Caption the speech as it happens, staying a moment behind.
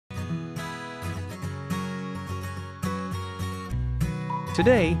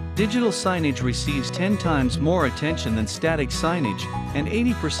Today, digital signage receives 10 times more attention than static signage, and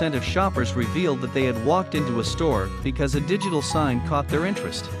 80% of shoppers revealed that they had walked into a store because a digital sign caught their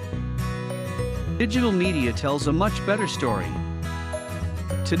interest. Digital media tells a much better story.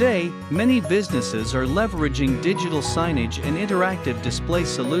 Today, many businesses are leveraging digital signage and interactive display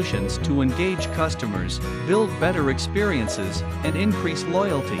solutions to engage customers, build better experiences, and increase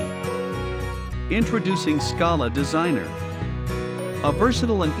loyalty. Introducing Scala Designer, a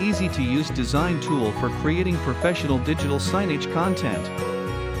versatile and easy-to-use design tool for creating professional digital signage content.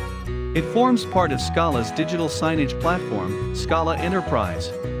 It forms part of Scala's digital signage platform, Scala Enterprise.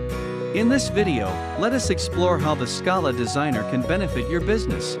 In this video, let us explore how the Scala Designer can benefit your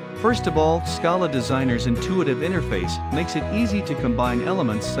business. First of all, Scala Designer's intuitive interface makes it easy to combine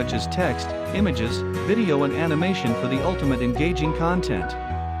elements such as text, images, video and animation for the ultimate engaging content.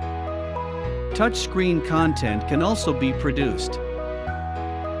 Touchscreen content can also be produced.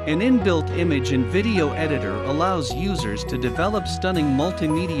 An inbuilt image and video editor allows users to develop stunning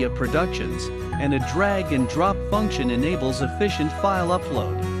multimedia productions, and a drag-and-drop function enables efficient file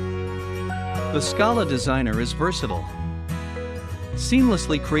upload. The Scala Designer is versatile.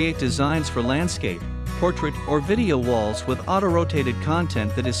 Seamlessly create designs for landscape, portrait, or video walls with auto-rotated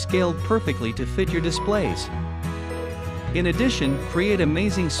content that is scaled perfectly to fit your displays. In addition, create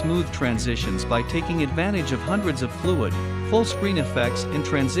amazing smooth transitions by taking advantage of hundreds of fluid, full-screen effects and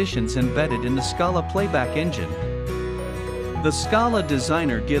transitions embedded in the Scala playback engine. The Scala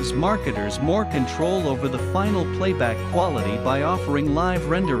Designer gives marketers more control over the final playback quality by offering live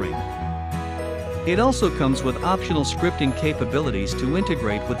rendering. It also comes with optional scripting capabilities to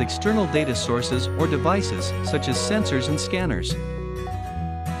integrate with external data sources or devices such as sensors and scanners.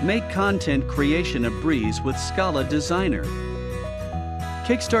 Make content creation a breeze with Scala Designer.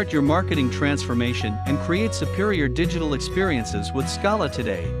 Kickstart your marketing transformation and create superior digital experiences with Scala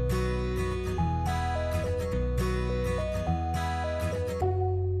today.